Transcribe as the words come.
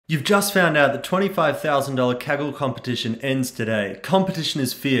You've just found out the $25,000 Kaggle competition ends today. Competition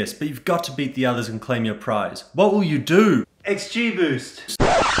is fierce, but you've got to beat the others and claim your prize. What will you do? XGBoost.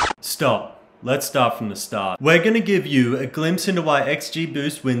 Stop. Let's start from the start. We're going to give you a glimpse into why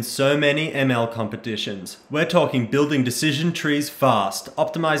XGBoost wins so many ML competitions. We're talking building decision trees fast,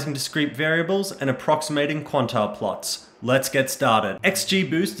 optimizing discrete variables, and approximating quantile plots. Let's get started.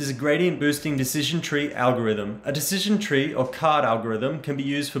 XGBoost is a gradient boosting decision tree algorithm. A decision tree or card algorithm can be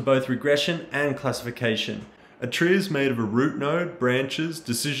used for both regression and classification. A tree is made of a root node, branches,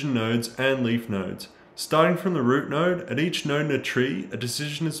 decision nodes, and leaf nodes. Starting from the root node, at each node in a tree, a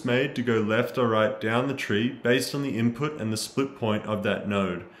decision is made to go left or right down the tree based on the input and the split point of that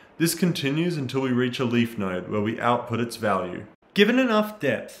node. This continues until we reach a leaf node, where we output its value. Given enough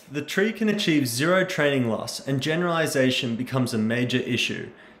depth, the tree can achieve zero training loss and generalization becomes a major issue.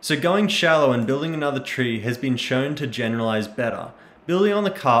 So going shallow and building another tree has been shown to generalize better. Building on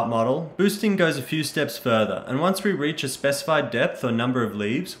the cart model, boosting goes a few steps further, and once we reach a specified depth or number of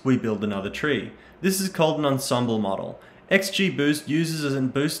leaves, we build another tree. This is called an ensemble model. XGBoost uses a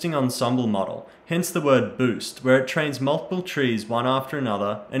boosting ensemble model, hence the word boost, where it trains multiple trees one after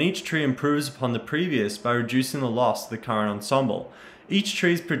another, and each tree improves upon the previous by reducing the loss of the current ensemble. Each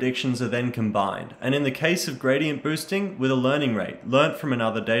tree's predictions are then combined, and in the case of gradient boosting, with a learning rate, learnt from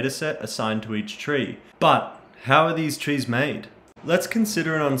another dataset assigned to each tree. But how are these trees made? Let's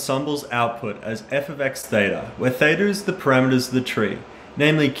consider an ensemble's output as f of x theta, where theta is the parameters of the tree.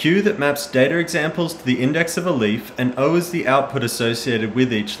 Namely Q that maps data examples to the index of a leaf, and O is the output associated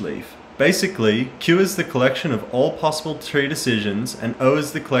with each leaf. Basically, Q is the collection of all possible tree decisions, and O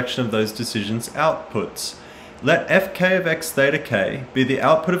is the collection of those decisions' outputs. Let Fk of x theta k be the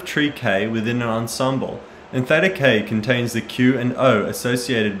output of tree k within an ensemble, and theta k contains the Q and O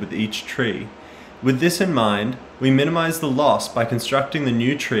associated with each tree. With this in mind, we minimize the loss by constructing the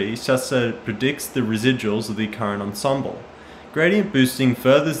new tree such that it predicts the residuals of the current ensemble. Gradient boosting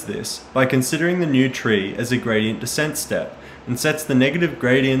furthers this by considering the new tree as a gradient descent step and sets the negative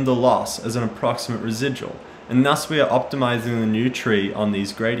gradient of the loss as an approximate residual, and thus we are optimizing the new tree on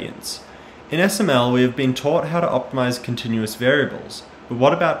these gradients. In SML we have been taught how to optimize continuous variables, but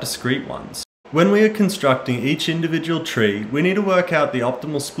what about discrete ones? When we are constructing each individual tree, we need to work out the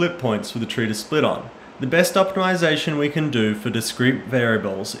optimal split points for the tree to split on. The best optimization we can do for discrete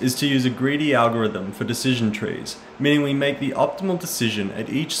variables is to use a greedy algorithm for decision trees, meaning we make the optimal decision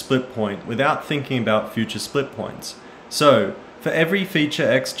at each split point without thinking about future split points. So, for every feature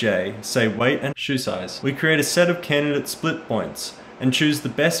xj, say weight and shoe size, we create a set of candidate split points, and choose the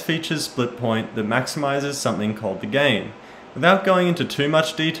best features split point that maximizes something called the gain. Without going into too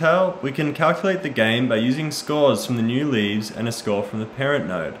much detail, we can calculate the gain by using scores from the new leaves and a score from the parent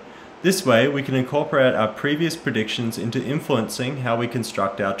node. This way, we can incorporate our previous predictions into influencing how we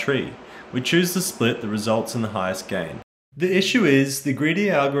construct our tree. We choose the split that results in the highest gain. The issue is, the greedy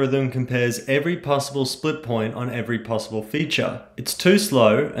algorithm compares every possible split point on every possible feature. It's too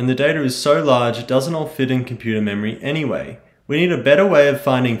slow, and the data is so large it doesn't all fit in computer memory anyway. We need a better way of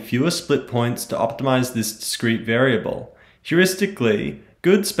finding fewer split points to optimize this discrete variable. Heuristically,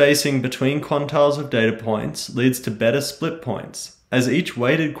 good spacing between quantiles of data points leads to better split points, as each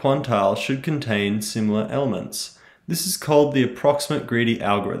weighted quantile should contain similar elements. This is called the approximate greedy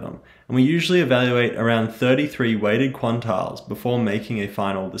algorithm, and we usually evaluate around 33 weighted quantiles before making a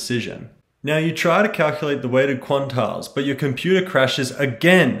final decision. Now you try to calculate the weighted quantiles, but your computer crashes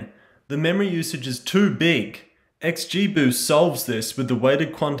again! The memory usage is too big. XGBoost solves this with the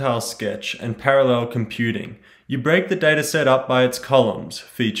weighted quantile sketch and parallel computing. You break the dataset up by its columns,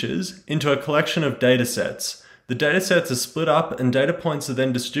 features, into a collection of datasets. The datasets are split up and data points are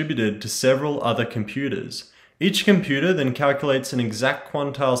then distributed to several other computers. Each computer then calculates an exact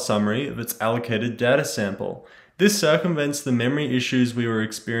quantile summary of its allocated data sample. This circumvents the memory issues we were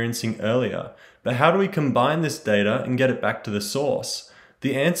experiencing earlier. But how do we combine this data and get it back to the source?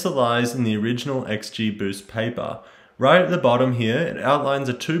 The answer lies in the original XGBoost paper. Right at the bottom here, it outlines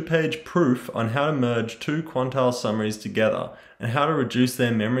a 2-page proof on how to merge two quantile summaries together and how to reduce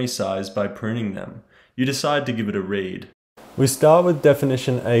their memory size by pruning them. You decide to give it a read. We start with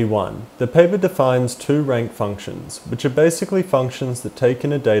definition A1. The paper defines two rank functions, which are basically functions that take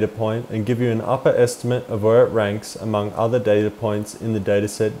in a data point and give you an upper estimate of where it ranks among other data points in the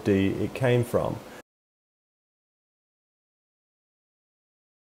dataset D it came from,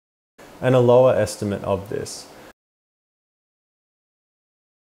 and a lower estimate of this.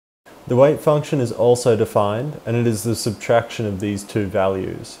 The weight function is also defined, and it is the subtraction of these two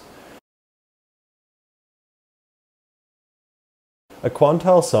values. A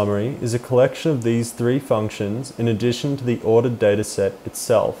quantile summary is a collection of these three functions in addition to the ordered dataset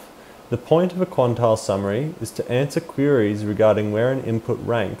itself. The point of a quantile summary is to answer queries regarding where an input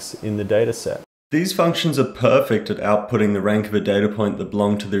ranks in the dataset. These functions are perfect at outputting the rank of a data point that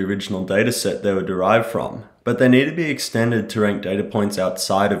belonged to the original dataset they were derived from, but they need to be extended to rank data points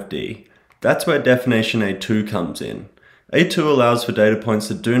outside of D. That's where definition A2 comes in. A2 allows for data points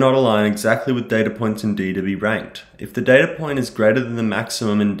that do not align exactly with data points in D to be ranked. If the data point is greater than the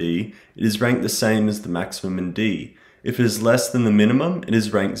maximum in D, it is ranked the same as the maximum in D. If it is less than the minimum, it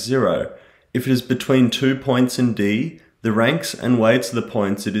is ranked 0. If it is between 2 points in D, the ranks and weights of the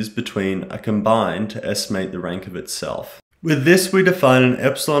points it is between are combined to estimate the rank of itself. With this, we define an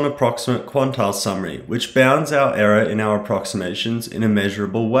epsilon approximate quantile summary, which bounds our error in our approximations in a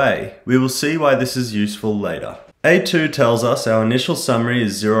measurable way. We will see why this is useful later. A2 tells us our initial summary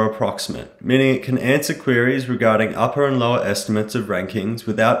is 0 approximate, meaning it can answer queries regarding upper and lower estimates of rankings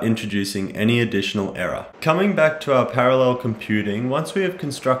without introducing any additional error. Coming back to our parallel computing, once we have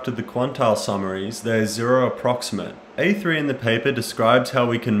constructed the quantile summaries, they are 0 approximate. A3 in the paper describes how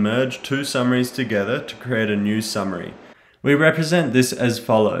we can merge two summaries together to create a new summary. We represent this as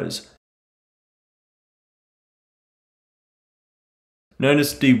follows.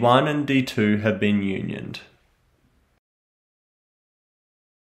 Notice D1 and D2 have been unioned.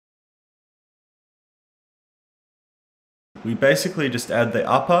 We basically just add the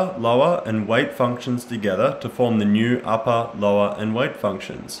upper, lower, and weight functions together to form the new upper, lower, and weight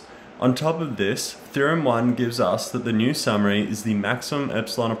functions. On top of this, Theorem 1 gives us that the new summary is the maximum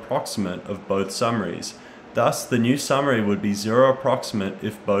epsilon approximate of both summaries. Thus, the new summary would be 0 approximate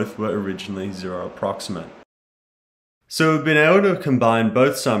if both were originally 0 approximate. So we've been able to combine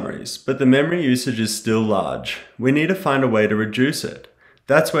both summaries, but the memory usage is still large. We need to find a way to reduce it.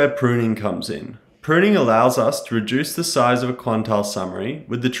 That's where pruning comes in. Pruning allows us to reduce the size of a quantile summary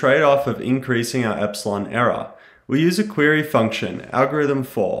with the trade-off of increasing our epsilon error. We use a query function, algorithm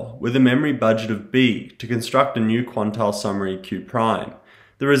 4, with a memory budget of B to construct a new quantile summary Q'.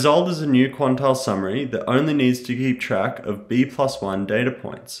 The result is a new quantile summary that only needs to keep track of B+1 data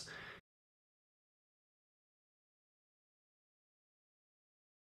points.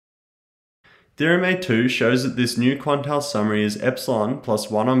 Theorem A2 shows that this new quantile summary is epsilon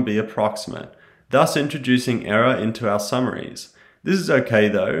plus 1 on B approximate, thus introducing error into our summaries. This is okay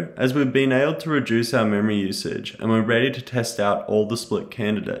though, as we've been able to reduce our memory usage and we're ready to test out all the split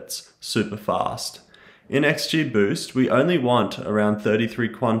candidates super fast. In XGBoost, we only want around 33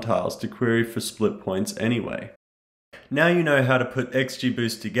 quantiles to query for split points anyway. Now you know how to put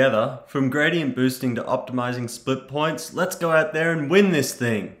XGBoost together, from gradient boosting to optimizing split points, let's go out there and win this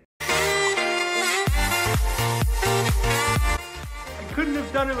thing! I couldn't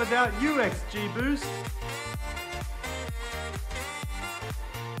have done it without you, XGBoost!